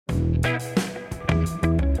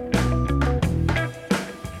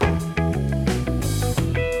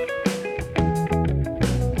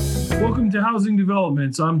to Housing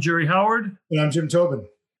Developments. I'm Jerry Howard. And I'm Jim Tobin.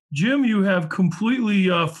 Jim, you have completely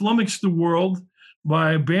flummoxed the world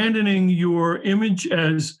by abandoning your image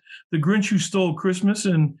as the Grinch who stole Christmas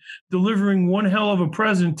and delivering one hell of a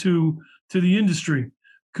present to the industry.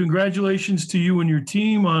 Congratulations to you and your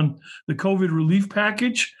team on the COVID relief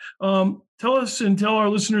package. Tell us and tell our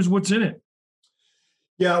listeners what's in it.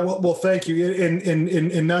 Yeah, well, thank you,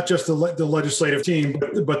 and not just the legislative team,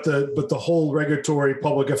 but the whole regulatory,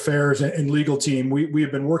 public affairs, and legal team. We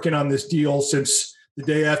have been working on this deal since the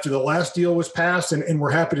day after the last deal was passed, and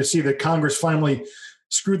we're happy to see that Congress finally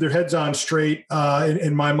screwed their heads on straight.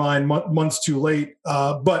 In my mind, months too late,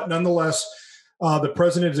 but nonetheless, the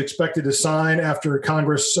president is expected to sign after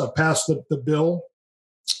Congress passed the bill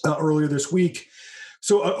earlier this week.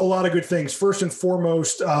 So a lot of good things. First and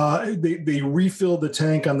foremost, they refilled the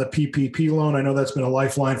tank on the PPP loan. I know that's been a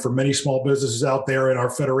lifeline for many small businesses out there in our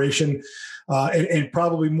federation. And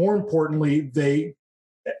probably more importantly, they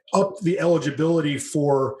upped the eligibility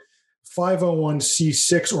for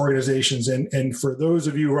 501c6 organizations. And for those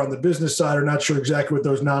of you who are on the business side are not sure exactly what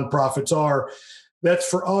those nonprofits are, that's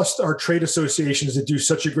for us, our trade associations that do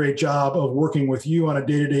such a great job of working with you on a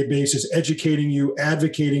day-to-day basis, educating you,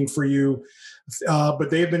 advocating for you.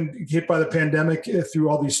 But they've been hit by the pandemic through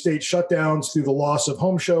all these state shutdowns, through the loss of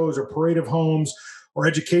home shows or parade of homes or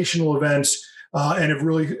educational events, and have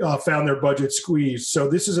really found their budget squeezed. So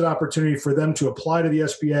this is an opportunity for them to apply to the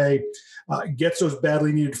SBA, get those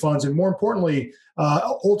badly needed funds, and more importantly,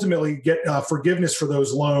 ultimately get forgiveness for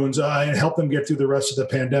those loans and help them get through the rest of the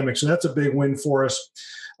pandemic. So that's a big win for us.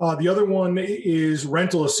 The other one is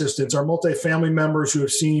rental assistance. Our multifamily members who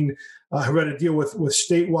have seen who had to deal with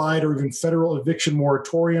statewide or even federal eviction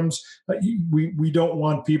moratoriums. We don't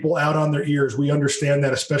want people out on their ears. We understand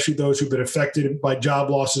that, especially those who've been affected by job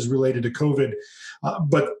losses related to COVID.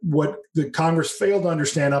 But what the Congress failed to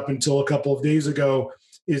understand up until a couple of days ago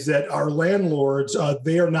is that our landlords,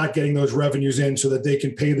 they are not getting those revenues in so that they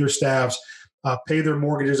can pay their staffs, pay their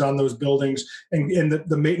mortgages on those buildings, and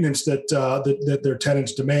the maintenance that their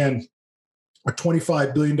tenants demand. A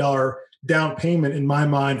 $25 billion down payment, in my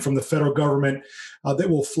mind, from the federal government that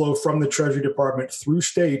will flow from the Treasury Department through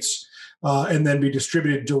states and then be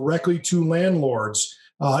distributed directly to landlords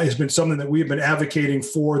has been something that we've been advocating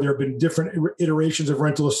for. There have been different iterations of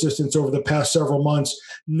rental assistance over the past several months,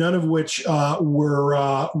 none of which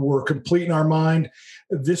were complete in our mind.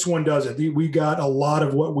 This one does it. We got a lot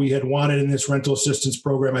of what we had wanted in this rental assistance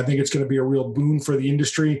program. I think it's going to be a real boon for the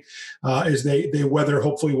industry as they weather,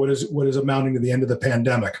 hopefully, what is amounting to the end of the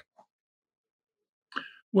pandemic.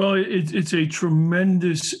 Well, it's a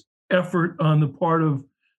tremendous effort on the part of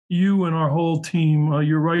you and our whole team.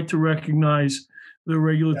 You're right to recognize the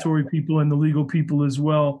regulatory people and the legal people as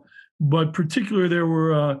well. But particularly, there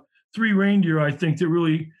were three reindeer, I think, that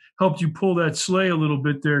really helped you pull that sleigh a little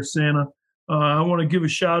bit there, Santa. I want to give a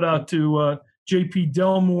shout out to J.P.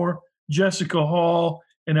 Delmore, Jessica Hall,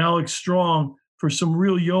 and Alex Strong for some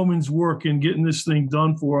real yeoman's work in getting this thing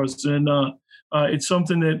done for us. And it's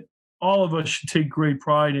something that all of us should take great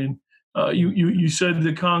pride in. You said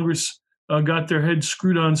that Congress got their heads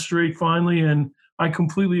screwed on straight finally, and I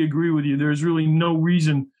completely agree with you. There's really no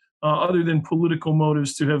reason other than political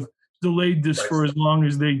motives to have delayed this for as long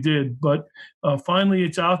as they did. But finally,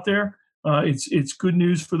 it's out there. It's good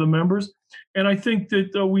news for the members. And I think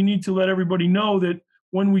that we need to let everybody know that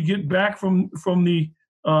when we get back from the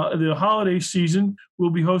holiday season,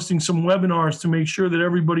 we'll be hosting some webinars to make sure that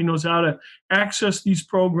everybody knows how to access these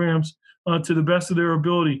programs to the best of their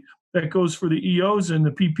ability. That goes for the EOs and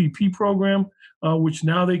the PPP program, which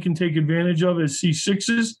now they can take advantage of as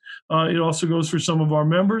C6s. It also goes for some of our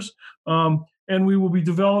members. And we will be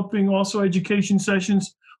developing also education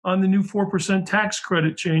sessions on the new 4% tax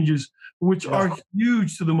credit changes, which are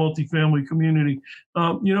huge to the multifamily community.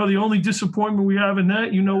 The only disappointment we have in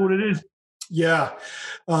that, you know what it is. Yeah.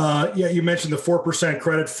 You mentioned the 4%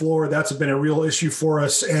 credit floor. That's been a real issue for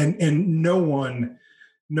us. And no one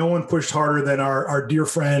pushed harder than our dear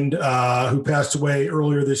friend who passed away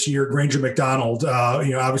earlier this year, Granger McDonald,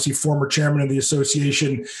 obviously former chairman of the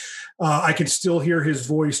association. I can still hear his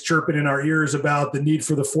voice chirping in our ears about the need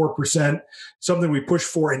for the 4%, something we pushed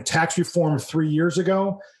for in tax reform 3 years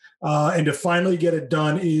ago. And to finally get it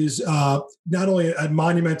done is not only a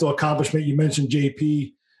monumental accomplishment. You mentioned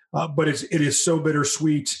JP, but it is so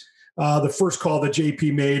bittersweet. The first call that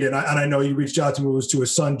JP made, and I know you reached out to me, was to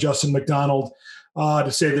his son, Justin McDonald,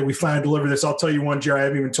 to say that we finally delivered this. I'll tell you one, Jerry, I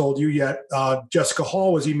haven't even told you yet. Jessica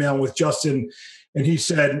Hall was emailing with Justin, and he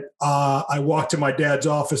said, I walked to my dad's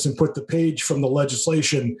office and put the page from the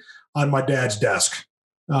legislation on my dad's desk.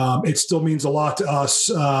 It still means a lot to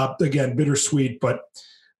us. Again, bittersweet, but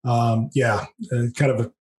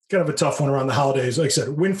Kind of a tough one around the holidays. Like I said,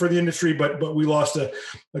 win for the industry, but we lost a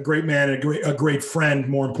great man and a great friend.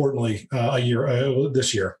 More importantly,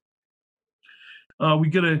 this year. We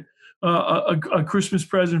get a Christmas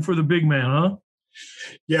present for the big man, huh?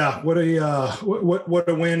 Yeah, what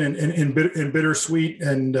a win and bittersweet,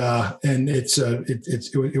 and it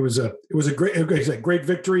was a great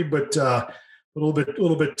victory, but a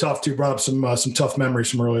little bit tough too. Brought up some tough memories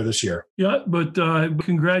from earlier this year. Yeah, but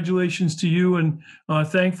congratulations to you, and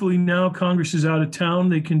thankfully now Congress is out of town.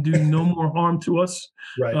 They can do no more harm to us.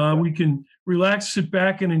 Right. We can relax, sit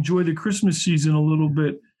back, and enjoy the Christmas season a little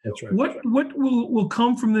bit. That's right. What will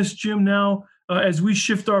come from this, Jim? Now, as we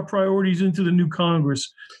shift our priorities into the new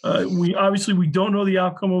Congress, we don't know the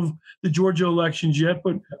outcome of the Georgia elections yet,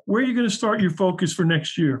 but where are you going to start your focus for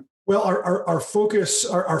next year? Well, our focus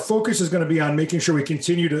is going to be on making sure we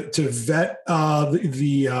continue to vet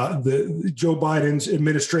the Joe Biden's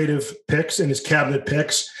administrative picks and his cabinet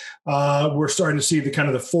picks. We're starting to see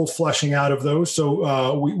the full fleshing out of those.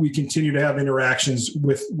 So we continue to have interactions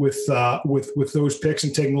with those picks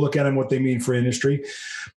and taking a look at them, what they mean for industry.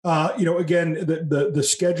 Again, the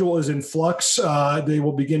schedule is in flux. They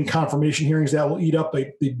will begin confirmation hearings that will eat up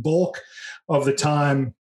the bulk of the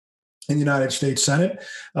time in the United States Senate.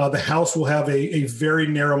 The House will have a very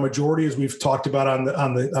narrow majority, as we've talked about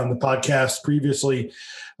on the podcast previously.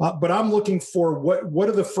 But I'm looking for what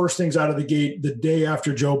are the first things out of the gate the day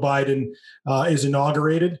after Joe Biden is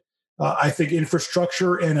inaugurated. I think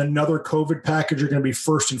infrastructure and another COVID package are going to be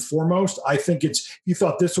first and foremost. I think you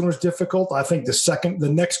thought this one was difficult. I think the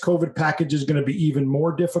next COVID package is going to be even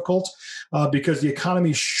more difficult because the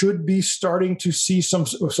economy should be starting to see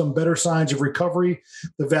some better signs of recovery.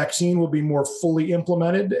 The vaccine will be more fully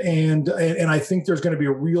implemented. And I think there's going to be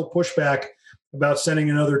a real pushback about sending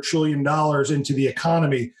another $1 trillion into the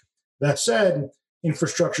economy. That said,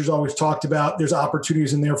 infrastructure is always talked about. There's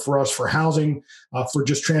opportunities in there for us for housing, for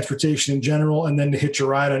just transportation in general, and then to hitch a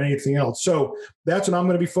ride on anything else. So that's what I'm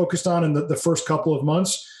going to be focused on in the first couple of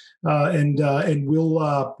months. And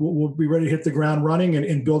we'll be ready to hit the ground running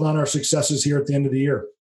and build on our successes here at the end of the year.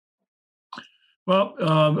 Well,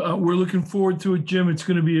 we're looking forward to it, Jim. It's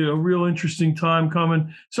going to be a real interesting time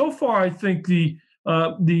coming. So far, I think the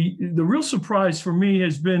real surprise for me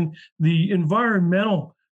has been the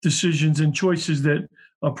environmental decisions and choices that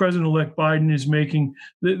President-elect Biden is making.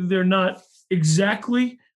 They're not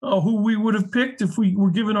exactly who we would have picked if we were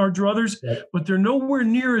given our druthers, but they're nowhere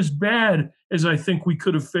near as bad as I think we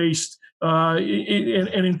could have faced.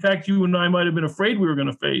 And in fact, you and I might have been afraid we were going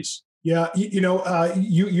to face. Yeah,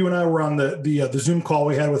 you and I were on the Zoom call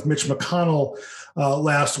we had with Mitch McConnell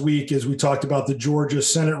last week as we talked about the Georgia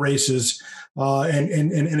Senate races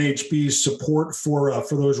and NHB's support for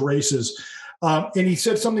those races. And he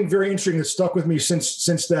said something very interesting that stuck with me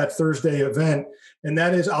since that Thursday event. And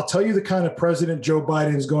that is, I'll tell you the kind of president Joe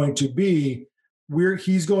Biden is going to be.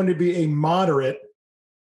 He's going to be a moderate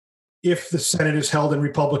if the Senate is held in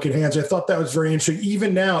Republican hands. I thought that was very interesting.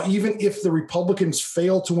 Even now, even if the Republicans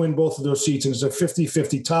fail to win both of those seats and it's a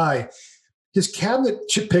 50-50 tie, his cabinet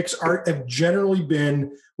picks have generally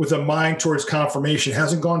been with a mind towards confirmation.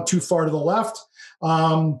 Hasn't gone too far to the left.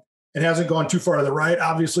 It hasn't gone too far to the right,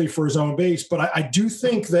 obviously, for his own base. But I do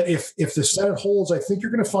think that if the Senate holds, I think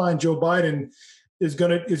you're going to find Joe Biden is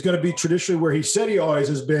going to be traditionally where he said he always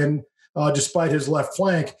has been, despite his left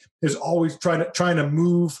flank, is always trying to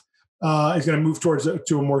move. Is going to move towards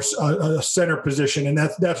to a more center position, and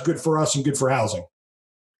that's good for us and good for housing.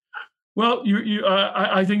 Well,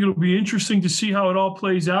 I think it'll be interesting to see how it all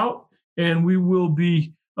plays out, and we will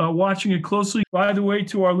be watching it closely. By the way,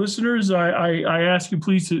 to our listeners, I ask you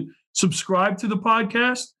please to subscribe to the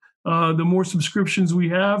podcast. The more subscriptions we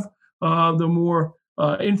have, the more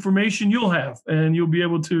information you'll have, and you'll be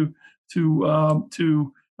able to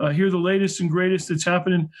hear the latest and greatest that's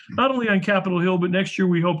happening, not only on Capitol Hill, but next year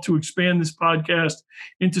we hope to expand this podcast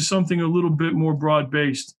into something a little bit more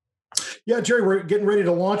broad-based. Yeah, Jerry, we're getting ready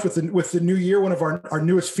to launch with the new year, one of our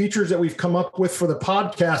newest features that we've come up with for the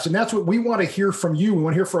podcast. And that's what we want to hear from you. We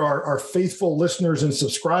want to hear from our faithful listeners and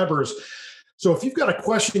subscribers. So if you've got a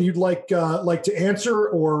question you'd like to answer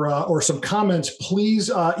or some comments, please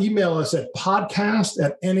email us at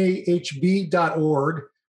podcast@nahb.org.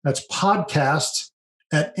 That's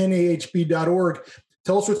podcast@nahb.org.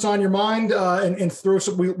 Tell us what's on your mind and throw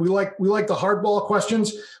some. We like the hardball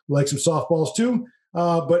questions. We like some softballs too.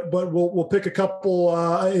 But we'll pick a couple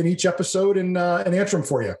in each episode and answer them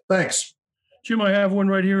for you. Thanks, Jim. I have one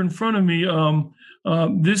right here in front of me.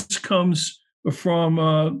 This comes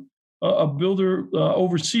from a builder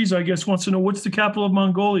overseas, I guess, wants to know what's the capital of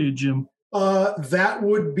Mongolia, Jim. That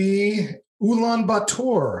would be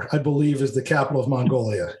Ulaanbaatar, I believe, is the capital of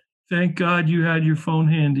Mongolia. Thank God you had your phone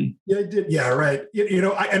handy. Yeah, I did. Yeah, right.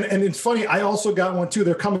 And it's funny. I also got one too.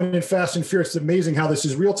 They're coming in fast and furious. It's amazing how this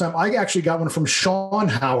is real time. I actually got one from Sean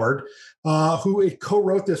Howard, who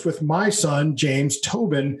co-wrote this with my son, James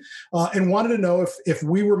Tobin, and wanted to know if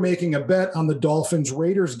we were making a bet on the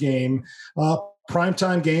Dolphins-Raiders game,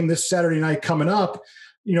 primetime game this Saturday night coming up.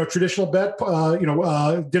 Traditional bet,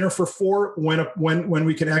 dinner for four when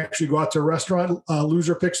we can actually go out to a restaurant,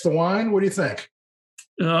 loser picks the wine. What do you think?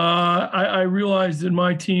 I realize that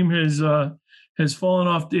my team has fallen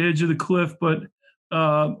off the edge of the cliff, but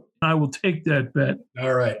I will take that bet.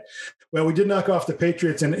 All right. Well, we did knock off the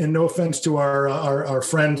Patriots, and no offense to our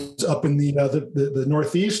friends up in the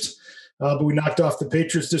Northeast, but we knocked off the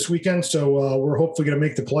Patriots this weekend, so we're hopefully going to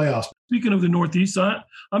make the playoffs. Speaking of the Northeast,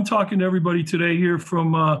 I'm talking to everybody today here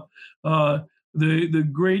from the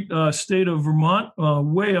great state of Vermont,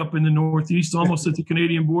 way up in the Northeast, almost at the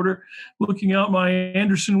Canadian border, looking out my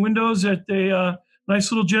Anderson windows at a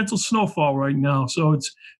nice little gentle snowfall right now. So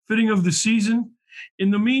it's fitting of the season.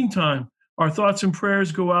 In the meantime, our thoughts and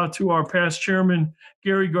prayers go out to our past chairman,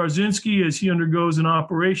 Gary Garzinski, as he undergoes an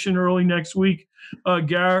operation early next week.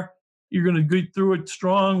 Gar, you're going to get through it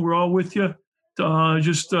strong. We're all with you.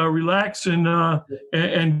 Just relax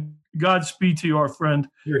and Godspeed to you, our friend.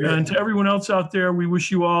 And to everyone else out there, we wish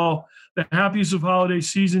you all the happiest of holiday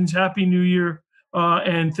seasons. Happy New Year.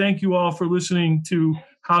 And thank you all for listening to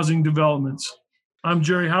Housing Developments. I'm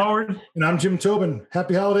Jerry Howard. And I'm Jim Tobin.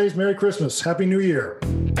 Happy holidays. Merry Christmas. Happy New Year.